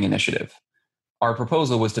marketing initiative. Our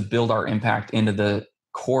proposal was to build our impact into the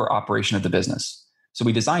core operation of the business. So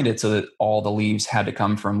we designed it so that all the leaves had to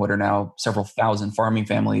come from what are now several thousand farming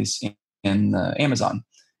families in the Amazon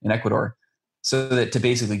in Ecuador. So that to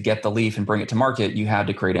basically get the leaf and bring it to market, you had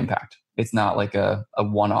to create impact. It's not like a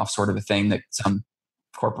one-off sort of a thing that some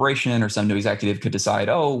corporation or some new executive could decide,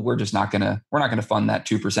 oh, we're not going to fund that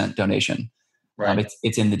 2% donation. Right.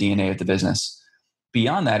 It's in the DNA of the business.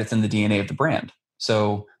 Beyond that, it's in the DNA of the brand.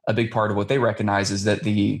 So a big part of what they recognize is that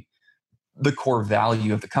the core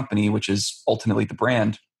value of the company, which is ultimately the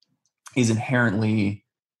brand, is inherently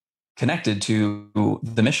connected to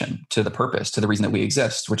the mission, to the purpose, to the reason that we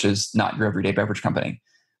exist, which is not your everyday beverage company.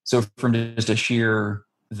 So from just a sheer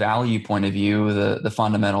value point of view, the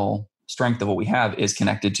fundamental strength of what we have is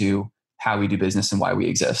connected to how we do business and why we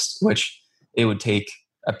exist, which it would take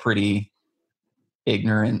a pretty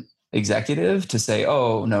ignorant executive to say,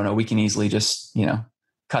 oh, no, we can easily just,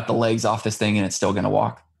 cut the legs off this thing and it's still going to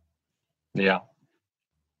walk. Yeah.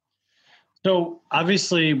 So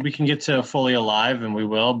obviously we can get to Fully Alive, and we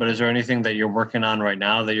will, but is there anything that you're working on right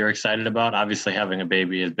now that you're excited about? Obviously having a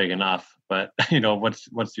baby is big enough, but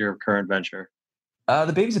what's your current venture?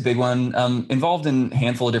 The baby's a big one. Involved in a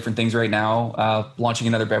handful of different things right now. Launching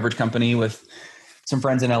another beverage company with some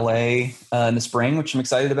friends in LA in the spring, which I'm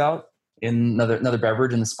excited about. In another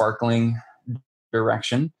beverage in the sparkling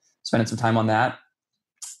direction. Spending some time on that.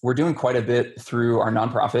 We're doing quite a bit through our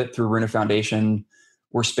nonprofit, through Runa Foundation.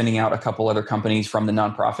 We're spinning out a couple other companies from the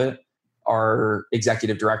nonprofit. Our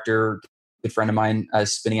executive director, a good friend of mine,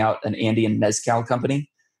 is spinning out an Andean mezcal company.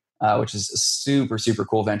 Which is a super, super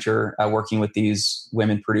cool venture, working with these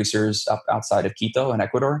women producers up outside of Quito in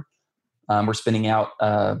Ecuador. We're spinning out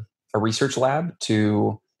a research lab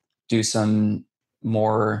to do some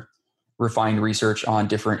more refined research on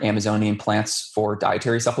different Amazonian plants for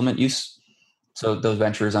dietary supplement use. So those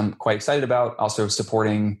ventures I'm quite excited about. Also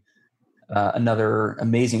supporting another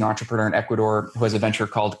amazing entrepreneur in Ecuador who has a venture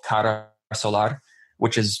called Cara Solar,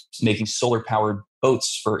 which is making solar-powered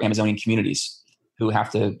boats for Amazonian communities who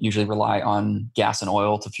have to usually rely on gas and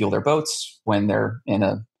oil to fuel their boats when they're in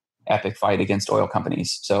a epic fight against oil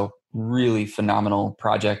companies. So really phenomenal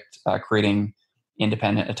project, creating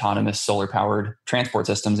independent, autonomous, solar-powered transport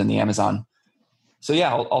systems in the Amazon. So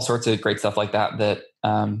yeah, all sorts of great stuff like that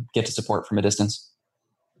get to support from a distance.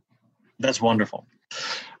 That's wonderful.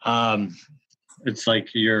 It's like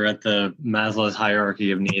you're at the Maslow's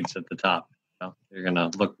hierarchy of needs at the top. You're going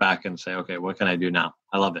to look back and say, okay, what can I do now?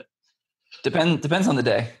 I love it. Depends on the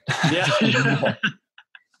day. Yeah.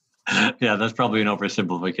 Yeah, that's probably an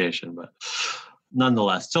oversimplification, but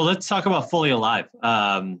nonetheless. So let's talk about Fully Alive.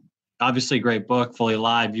 Obviously, great book, Fully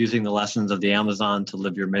Alive, using the lessons of the Amazon to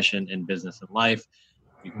live your mission in business and life.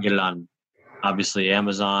 You can get it on, obviously,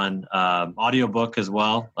 Amazon, audiobook as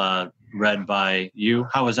well, read by you.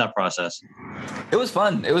 How was that process? It was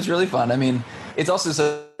fun. It was really fun. I mean, it's also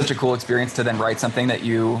such a cool experience to then write something that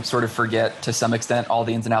you sort of forget to some extent all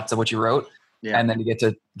the ins and outs of what you wrote. Yeah. And then you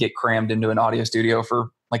get crammed into an audio studio for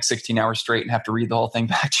like 16 hours straight and have to read the whole thing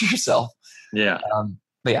back to yourself. Yeah.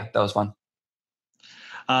 But yeah, that was fun.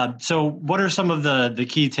 So what are some of the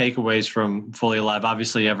key takeaways from Fully Alive?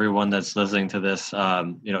 Obviously, everyone that's listening to this,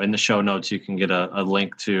 in the show notes, you can get a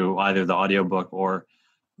link to either the audiobook or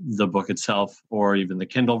the book itself, or even the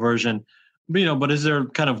Kindle version. But is there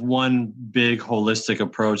kind of one big holistic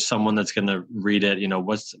approach, someone that's going to read it,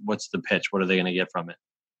 what's the pitch? What are they going to get from it?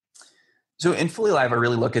 So in Fully Alive, I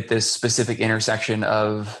really look at this specific intersection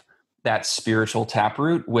of that spiritual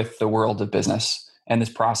taproot with the world of business and this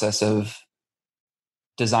process of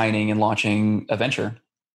designing and launching a venture.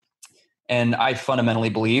 And I fundamentally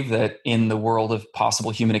believe that in the world of possible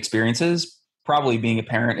human experiences, probably being a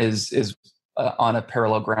parent is on a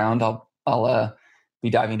parallel ground. I'll be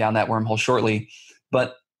diving down that wormhole shortly.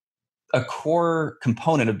 But a core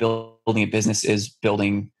component of building a business is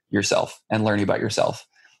building yourself and learning about yourself.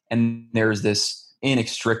 And there's this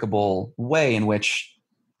inextricable way in which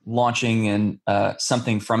launching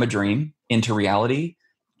something from a dream into reality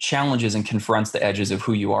challenges and confronts the edges of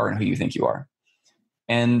who you are and who you think you are.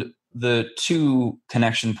 And the two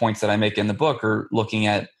connection points that I make in the book are looking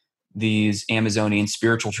at these Amazonian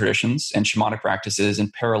spiritual traditions and shamanic practices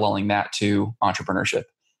and paralleling that to entrepreneurship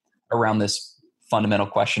around this fundamental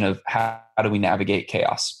question of how do we navigate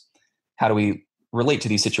chaos? How do we relate to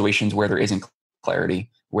these situations where there isn't clarity,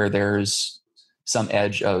 where there's some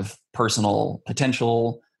edge of personal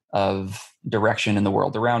potential, of direction in the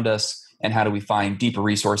world around us, and how do we find deeper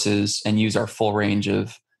resources and use our full range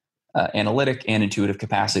of analytic and intuitive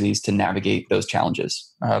capacities to navigate those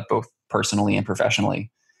challenges, both personally and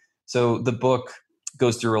professionally. So the book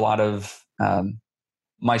goes through a lot of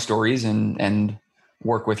my stories and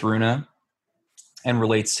work with Runa, and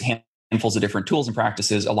relates handfuls of different tools and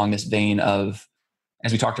practices along this vein of,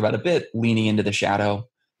 as we talked about a bit, leaning into the shadow,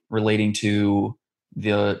 relating to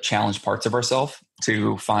the challenged parts of ourselves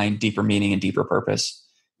to find deeper meaning and deeper purpose.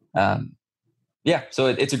 So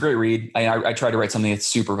it's a great read. I try to write something that's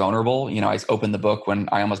super vulnerable. I opened the book when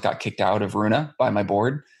I almost got kicked out of Runa by my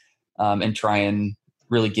board, and try and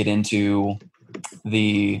really get into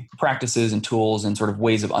the practices and tools and sort of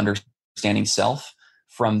ways of understanding self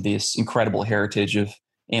from this incredible heritage of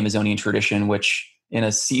Amazonian tradition, which in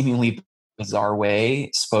a seemingly bizarre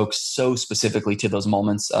way spoke so specifically to those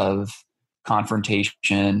moments of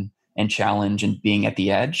confrontation and challenge and being at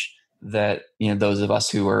the edge that, those of us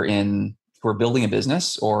who are building a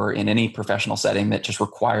business or in any professional setting that just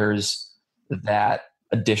requires that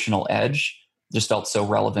additional edge just felt so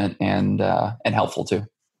relevant and helpful too.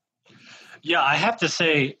 Yeah, I have to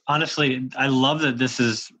say, honestly, I love that this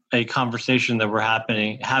is a conversation that we're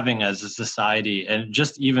having as a society. And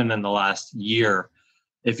just even in the last year,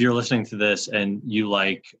 if you're listening to this and you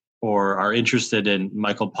like or are interested in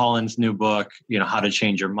Michael Pollan's new book, How to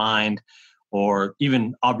Change Your Mind, or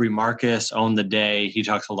even Aubrey Marcus, Own the Day. He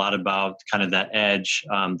talks a lot about kind of that edge,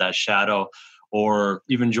 that shadow, or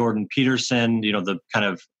even Jordan Peterson,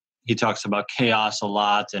 he talks about chaos a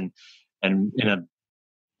lot and in a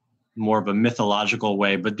more of a mythological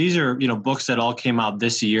way. But these are, books that all came out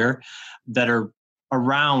this year that are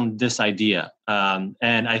around this idea. And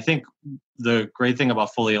I think the great thing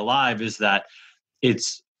about Fully Alive is that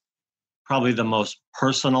it's probably the most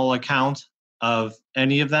personal account of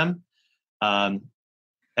any of them.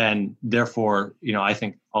 And therefore, I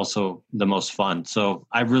think also the most fun. So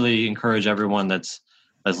I really encourage everyone that's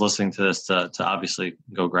listening to this to obviously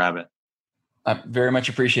go grab it. I very much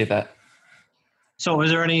appreciate that. So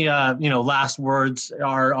is there any, last words?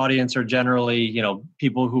 Our audience are generally,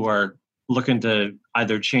 people who are looking to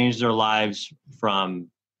either change their lives from,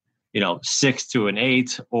 6 to an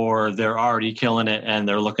 8, or they're already killing it and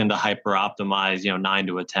they're looking to hyper optimize, 9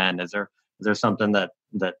 to a 10. Is there something that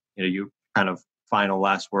you kind of final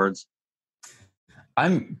last words?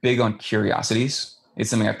 I'm big on curiosities. It's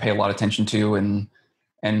something I pay a lot of attention to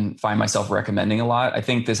and find myself recommending a lot. I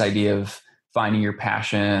think this idea of finding your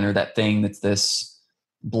passion or that thing that's this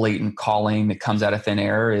blatant calling that comes out of thin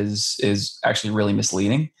air is actually really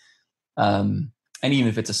misleading. And even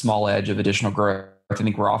if it's a small edge of additional growth, I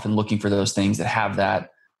think we're often looking for those things that have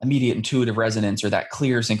that immediate intuitive resonance or that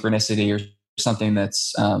clear synchronicity or something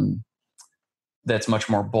that's much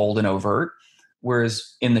more bold and overt.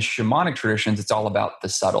 Whereas in the shamanic traditions, it's all about the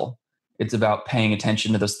subtle. It's about paying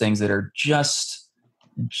attention to those things that are just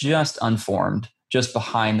unformed, just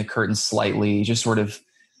behind the curtain slightly, just sort of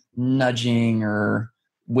nudging or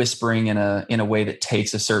whispering in a way that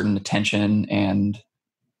takes a certain attention and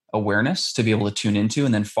awareness to be able to tune into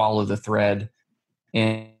and then follow the thread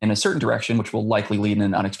in a certain direction, which will likely lead in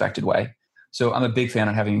an unexpected way. So I'm a big fan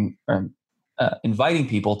of having inviting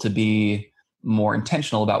people to be more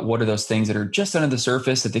intentional about what are those things that are just under the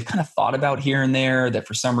surface that they've kind of thought about here and there, that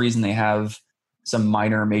for some reason they have some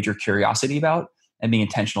minor or major curiosity about, and being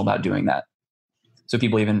intentional about doing that. So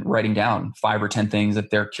people even writing down 5 or 10 things that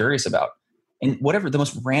they're curious about, and whatever the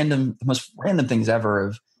most random things ever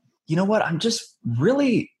of, I'm just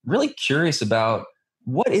really, really curious about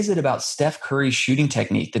what is it about Steph Curry's shooting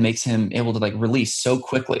technique that makes him able to release so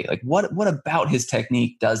quickly? What about his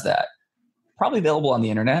technique does that? Probably available on the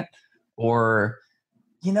internet. Or,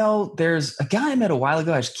 there's a guy I met a while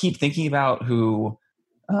ago I just keep thinking about who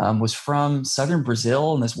was from southern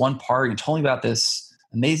Brazil in this one part and told me about this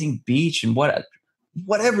amazing beach and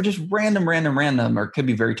whatever, just random, or it could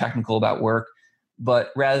be very technical about work.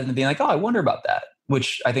 But rather than being like, oh, I wonder about that,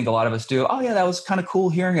 which I think a lot of us do. Oh, yeah, that was kind of cool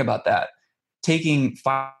hearing about that. Taking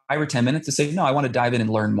 5 or 10 minutes to say, no, I want to dive in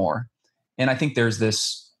and learn more. And I think there's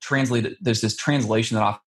this translation that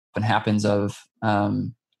often happens of,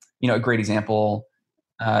 a great example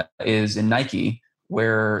is in Nike,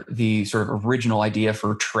 where the sort of original idea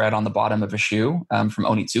for tread on the bottom of a shoe from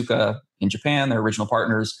Onitsuka in Japan, their original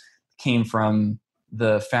partners, came from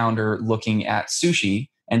the founder looking at sushi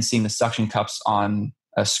and seeing the suction cups on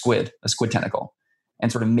a squid tentacle,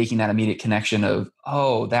 and sort of making that immediate connection of,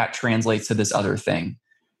 oh, that translates to this other thing.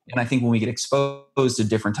 And I think when we get exposed to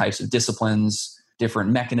different types of disciplines,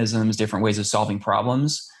 different mechanisms, different ways of solving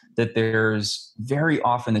problems, that there's very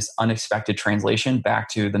often this unexpected translation back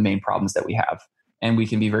to the main problems that we have. And we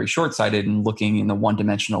can be very short-sighted in looking in the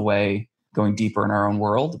one-dimensional way, going deeper in our own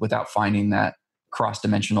world without finding that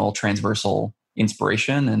cross-dimensional transversal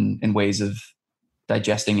inspiration and ways of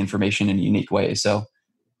digesting information in unique ways. So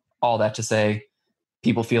all that to say,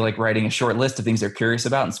 people feel like writing a short list of things they're curious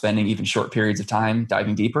about and spending even short periods of time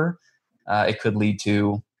diving deeper, it could lead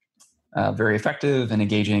to very effective and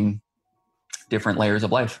engaging different layers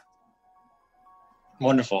of life.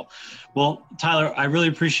 Wonderful. Well, Tyler, I really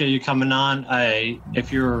appreciate you coming on.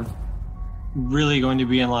 If you're really going to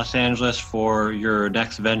be in Los Angeles for your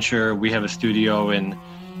next venture, we have a studio in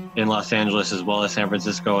Los Angeles as well as San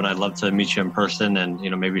Francisco, and I'd love to meet you in person and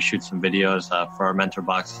maybe shoot some videos for our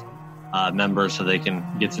MentorBox members so they can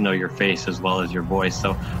get to know your face as well as your voice.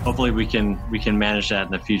 So hopefully we can manage that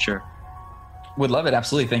in the future. Would love it.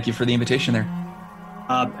 Absolutely. Thank you for the invitation there.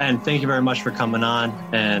 And thank you very much for coming on,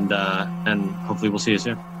 and hopefully we'll see you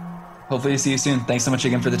soon. Hopefully see you soon. Thanks so much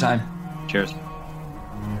again for the time. Cheers.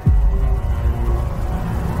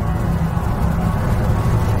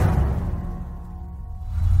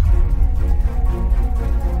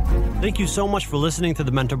 Thank you so much for listening to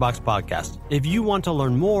the MentorBox podcast. If you want to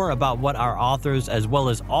learn more about what our authors, as well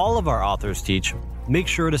as all of our authors, teach, make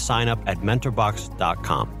sure to sign up at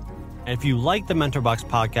mentorbox.com. And if you like the MentorBox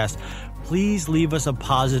podcast, please leave us a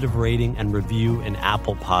positive rating and review in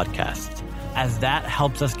Apple Podcasts, as that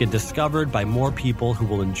helps us get discovered by more people who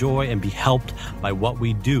will enjoy and be helped by what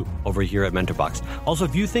we do over here at MentorBox. Also,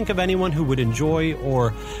 if you think of anyone who would enjoy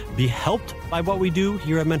or be helped by what we do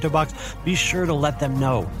here at MentorBox, be sure to let them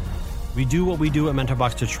know. We do what we do at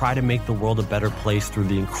MentorBox to try to make the world a better place through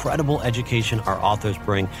the incredible education our authors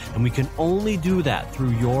bring, and we can only do that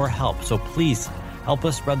through your help. So please help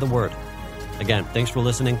us spread the word. Again, thanks for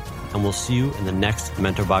listening, and we'll see you in the next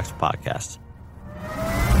MentorBox podcast.